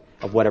away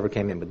of whatever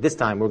came in. But this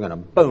time we're going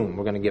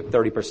to give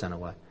 30%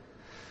 away.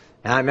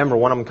 And I remember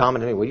one of them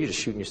commented to me, well, you're just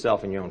shooting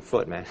yourself in your own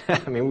foot, man.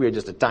 I mean, we were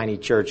just a tiny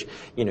church.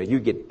 You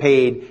get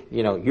paid.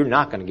 You're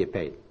not going to get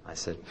paid. I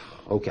said,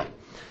 okay.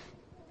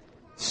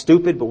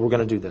 Stupid, but we're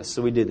going to do this.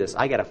 So we did this.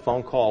 I got a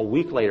phone call a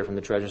week later from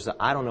the treasurer. Said,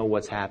 I don't know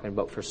what's happened,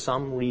 but for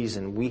some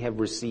reason we have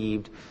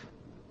received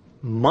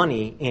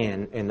money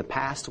in the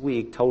past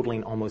week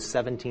totaling almost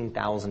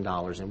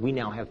 $17,000, and we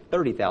now have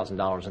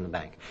 $30,000 in the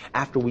bank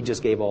after we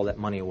just gave all that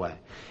money away.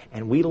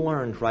 And we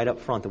learned right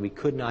up front that we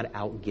could not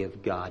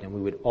outgive God, and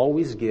we would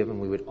always give and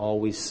we would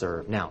always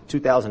serve. Now,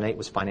 2008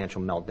 was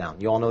financial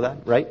meltdown. You all know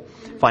that, right?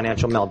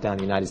 Financial meltdown in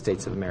the United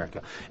States of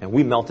America. And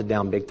we melted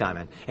down big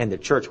time. And the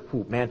church,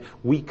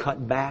 we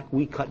cut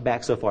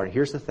back so far. And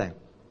here's the thing.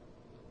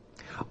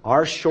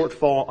 Our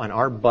shortfall on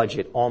our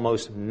budget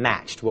almost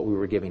matched what we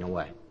were giving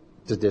away.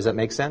 Does that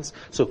make sense?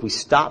 So if we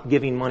stopped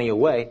giving money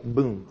away,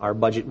 boom, our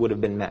budget would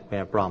have been met. We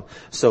had a problem.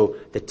 So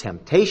the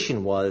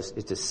temptation is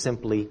to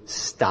simply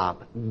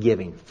stop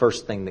giving.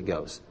 First thing that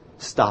goes.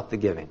 Stop the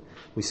giving.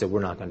 We said,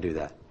 we're not going to do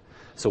that.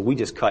 So we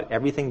just cut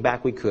everything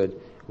back we could.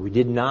 We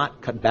did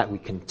not cut back. We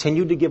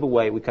continued to give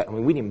away. We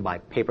didn't even buy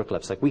paper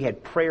clips. Like, we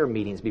had prayer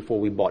meetings before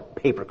we bought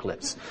paper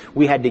clips.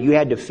 You had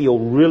to feel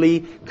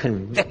really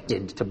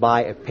convicted to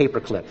buy a paper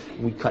clip.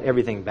 We cut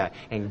everything back.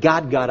 And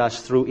God got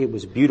us through. It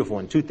was beautiful.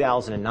 In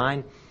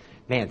 2009,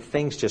 man,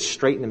 things just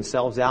straightened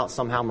themselves out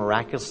somehow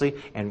miraculously,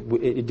 and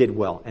it did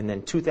well. And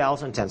then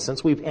 2010,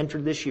 since we've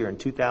entered this year in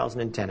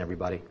 2010,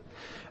 everybody,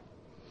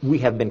 we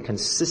have been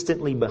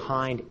consistently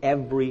behind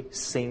every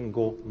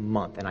single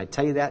month. And I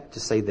tell you that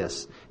to say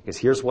this, because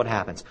here's what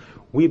happens.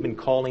 We've been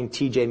calling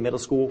TJ Middle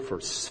School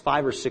for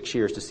 5 or 6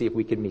 years to see if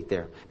we could meet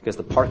there, because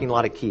the parking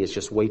lot at Key is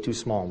just way too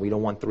small, and we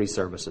don't want 3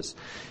 services.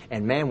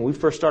 And man, when we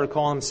first started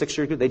calling them 6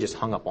 years ago, they just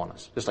hung up on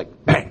us. Just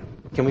like, bam,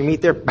 can we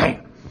meet there? Bam.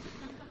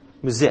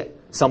 It was it.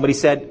 Somebody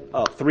said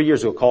 3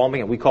 years ago, call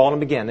me, and we called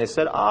them again. They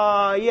said,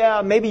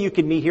 yeah, maybe you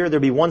could meet here.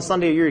 There'll be one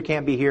Sunday a year you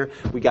can't be here.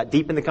 We got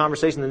deep in the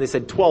conversation, and they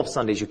said 12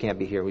 Sundays you can't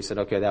be here. We said,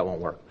 okay, that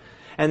won't work.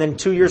 And then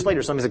 2 years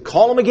later, somebody said,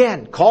 call them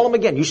again. Call them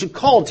again. You should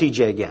call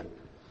TJ again.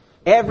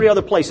 Every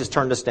other place has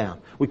turned us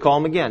down. We call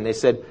them again. They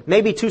said,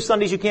 maybe 2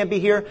 Sundays you can't be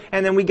here.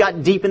 And then we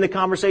got deep in the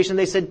conversation.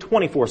 They said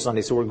 24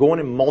 Sundays. So we're going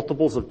in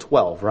multiples of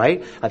 12,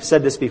 right? I've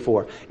said this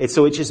before.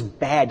 So it's just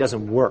bad. It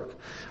doesn't work.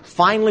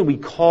 Finally, we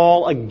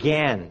call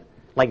again.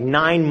 Like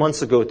 9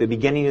 months ago at the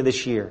beginning of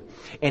this year.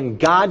 And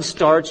God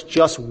starts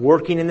just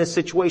working in this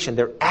situation.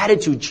 Their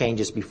attitude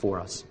changes before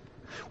us.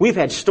 We've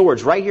had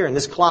storage right here in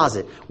this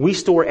closet. We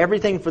store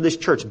everything for this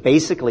church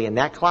basically in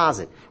that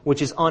closet,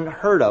 which is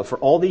unheard of for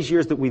all these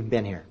years that we've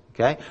been here.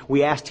 Okay?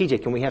 We asked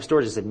TJ, can we have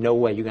storage? He said, no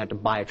way. You're going to have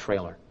to buy a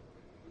trailer.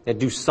 You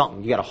do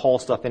something. You got to haul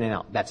stuff in and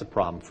out. That's a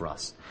problem for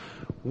us.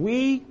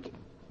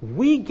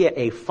 We get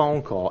a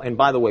phone call, and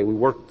by the way, we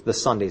work the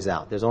Sundays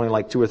out. There's only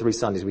like 2 or 3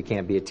 Sundays we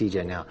can't be at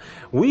TJ now.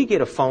 We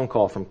get a phone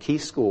call from Key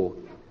School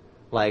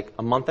like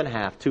a month and a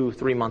half, 2,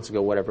 3 months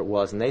ago, whatever it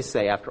was, and they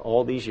say after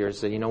all these years,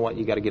 say, you know what,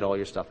 you got to get all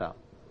your stuff out.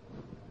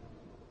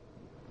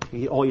 You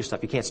get all your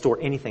stuff. You can't store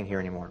anything here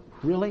anymore.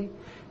 Really?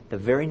 The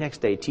very next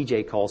day,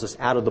 TJ calls us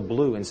out of the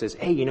blue and says,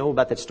 hey, you know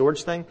about that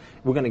storage thing?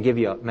 We're going to give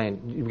you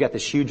you've got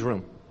this huge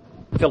room.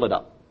 Fill it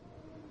up.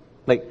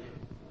 Like,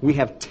 we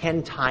have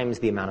 10 times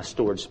the amount of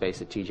storage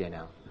space at TJ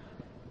now.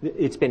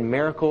 It's been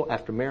miracle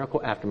after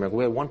miracle after miracle.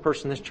 We had one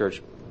person in this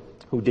church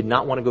who did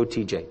not want to go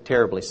to TJ.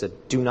 Terribly said,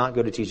 do not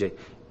go to TJ.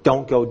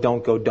 Don't go,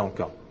 don't go, don't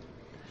go.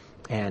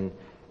 And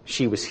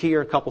she was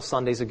here a couple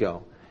Sundays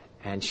ago.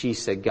 And she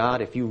said,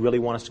 God, if you really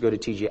want us to go to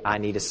TJ, I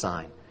need a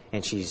sign.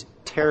 And she's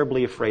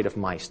terribly afraid of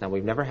mice. Now,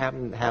 we've never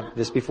had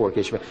this before.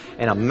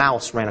 And a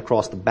mouse ran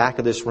across the back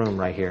of this room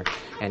right here.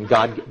 And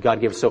God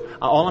gave us. So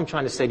all I'm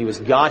trying to say to you is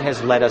God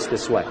has led us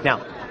this way.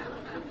 Now,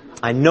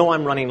 I know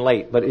I'm running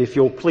late, but if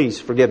you'll please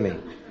forgive me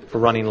for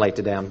running late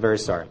today. I'm very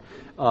sorry.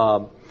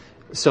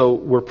 So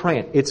we're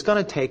praying. It's going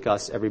to take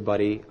us,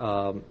 everybody,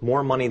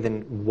 more money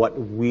than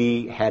what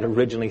we had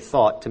originally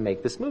thought to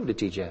make this move to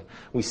TJ.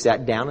 We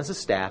sat down as a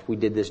staff. We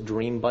did this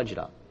dream budget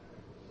up.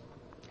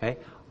 Okay?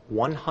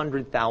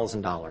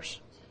 $100,000.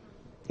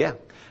 Yeah.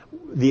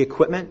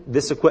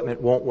 This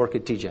equipment won't work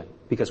at TJ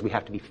because we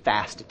have to be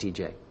fast at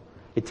TJ.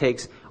 It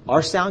takes,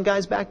 our sound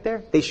guys back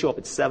there, they show up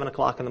at 7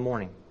 o'clock in the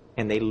morning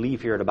and they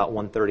leave here at about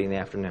 1:30 in the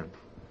afternoon.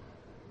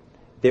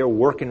 They're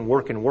working.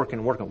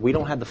 We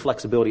don't have the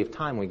flexibility of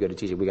time when we go to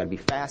TJ. We got to be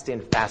fast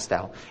in, fast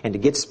out. And to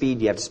get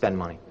speed, you have to spend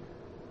money.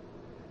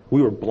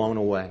 We were blown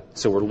away.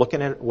 So we're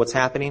looking at what's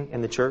happening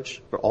in the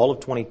church for all of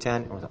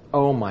 2010. And we're like,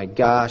 oh my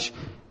gosh,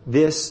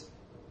 this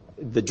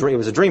it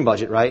was a dream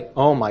budget, right?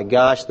 Oh my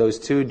gosh, those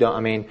two,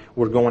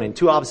 we're going in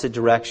two opposite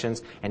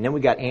directions. And then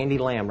we got Andy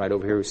Lamb right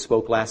over here who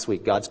spoke last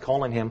week. God's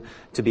calling him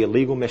to be a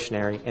legal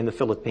missionary in the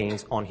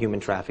Philippines on human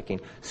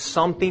trafficking.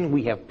 Something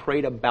we have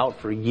prayed about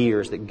for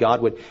years that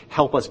God would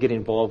help us get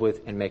involved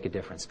with and make a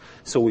difference.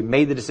 So we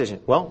made the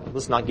decision, well,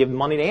 let's not give the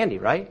money to Andy,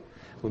 right?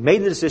 We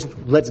made the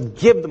decision, let's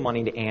give the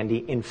money to Andy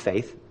in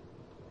faith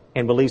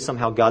and believe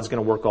somehow God's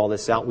going to work all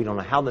this out. We don't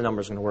know how the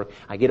number's going to work.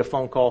 I get a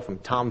phone call from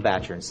Tom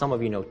Batcher, and some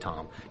of you know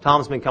Tom.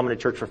 Tom's been coming to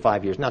church for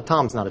 5 years. Now,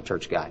 Tom's not a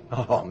church guy.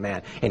 Oh,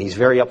 man. And he's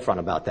very upfront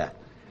about that.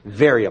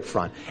 Very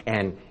upfront.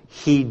 And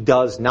he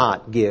does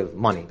not give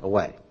money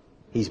away.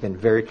 He's been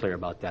very clear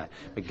about that.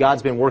 But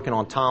God's been working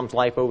on Tom's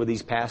life over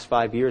these past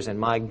 5 years, and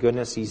my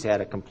goodness, he's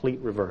had a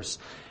complete reverse.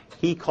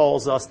 He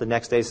calls us the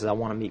next day and says, I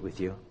want to meet with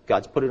you.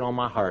 God's put it on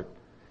my heart.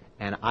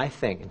 And I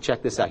think, and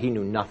check this out, he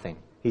knew nothing.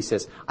 He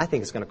says, I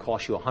think it's going to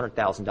cost you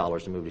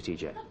 $100,000 to move to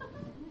TJ.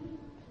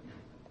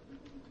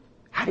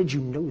 How did you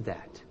know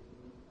that?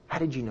 How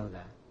did you know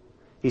that?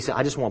 He said,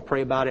 I just want to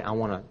pray about it. I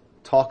want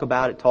to talk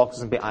about it, talk to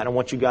some people. I don't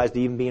want you guys to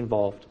even be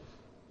involved.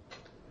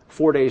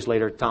 4 days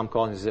later, Tom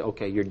called and said,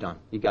 okay, you're done.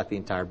 You got the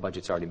entire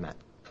budget's already met.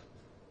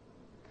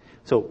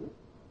 So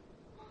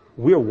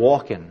we're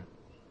walking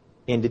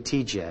into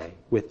TJ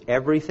with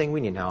everything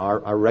we need. Now,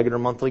 our regular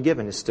monthly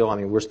giving is still,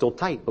 we're still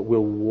tight, but we're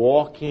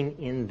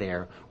walking in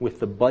there with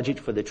the budget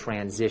for the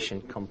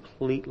transition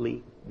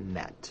completely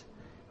met.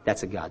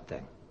 That's a God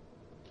thing.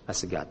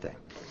 That's a God thing.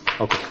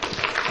 Okay.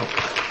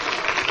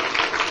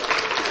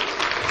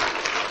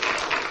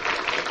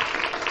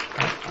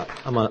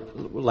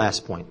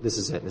 Last point. This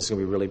is it. This is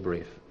going to be really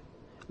brief.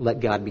 Let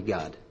God be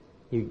God.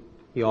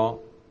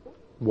 Y'all,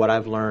 what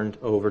I've learned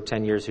over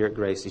 10 years here at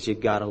Grace is you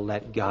got to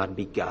let God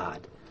be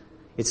God.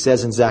 It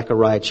says in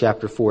Zechariah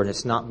chapter 4, and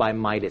it's not by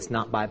might, it's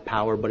not by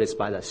power, but it's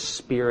by the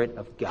Spirit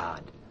of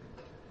God.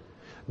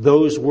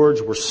 Those words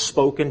were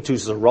spoken to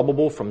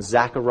Zerubbabel from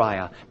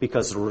Zechariah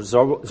because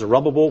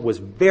Zerubbabel was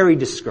very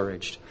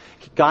discouraged.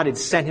 God had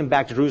sent him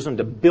back to Jerusalem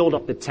to build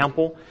up the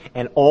temple,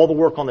 and all the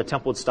work on the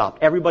temple had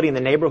stopped. Everybody in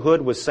the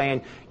neighborhood was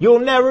saying, you'll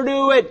never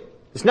do it.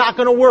 It's not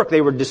going to work. They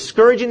were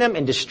discouraging them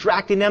and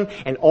distracting them,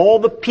 and all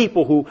the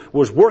people who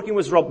was working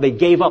with Zerubbabel, they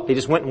gave up. They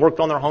just went and worked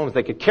on their homes.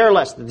 They could care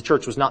less that the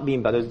church was not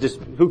being built. Just,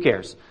 who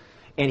cares?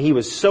 And he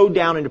was so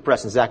down and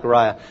depressed. And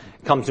Zechariah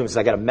comes to him and says,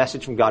 I got a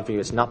message from God for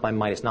you. It's not by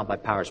might, it's not by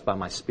power, it's by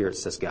my Spirit,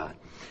 says God.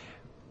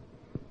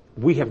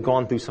 We have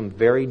gone through some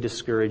very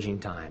discouraging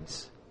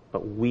times,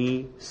 but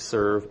we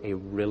serve a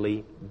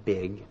really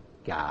big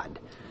God.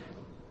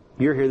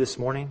 You're here this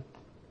morning,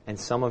 and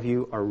some of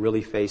you are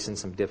really facing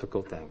some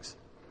difficult things.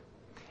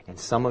 And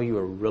some of you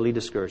are really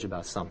discouraged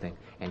about something.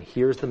 And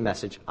here's the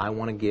message I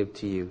want to give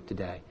to you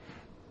today.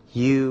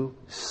 You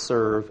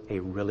serve a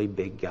really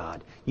big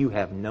God. You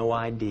have no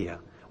idea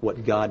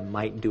what God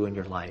might do in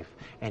your life.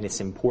 And it's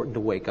important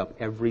to wake up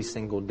every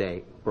single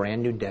day,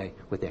 brand new day,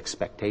 with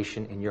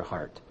expectation in your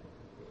heart.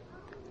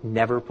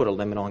 Never put a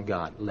limit on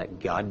God. Let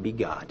God be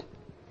God.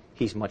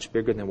 He's much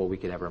bigger than what we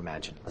could ever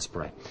imagine. Let's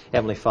pray.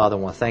 Heavenly Father, I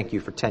want to thank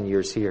you for 10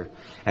 years here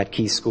at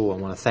Key School. I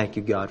want to thank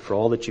you, God, for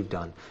all that you've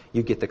done.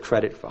 You get the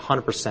credit for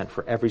 100%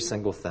 for every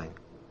single thing.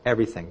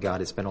 Everything,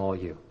 God, it's been all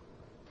you.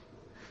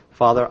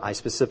 Father, I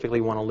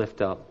specifically want to lift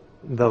up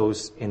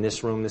those in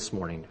this room this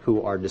morning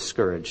who are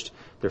discouraged.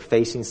 They're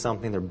facing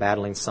something. They're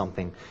battling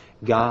something.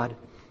 God,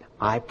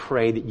 I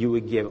pray that you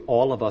would give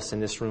all of us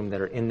in this room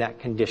that are in that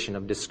condition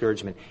of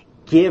discouragement,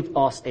 give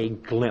us a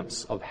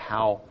glimpse of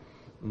how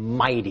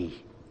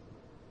mighty,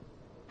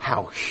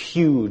 how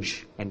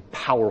huge and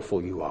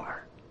powerful you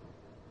are,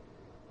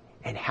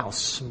 and how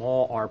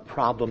small our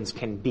problems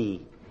can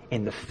be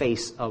in the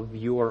face of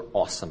your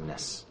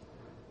awesomeness.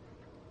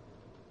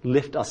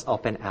 Lift us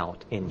up and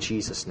out in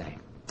Jesus'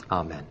 name.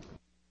 Amen.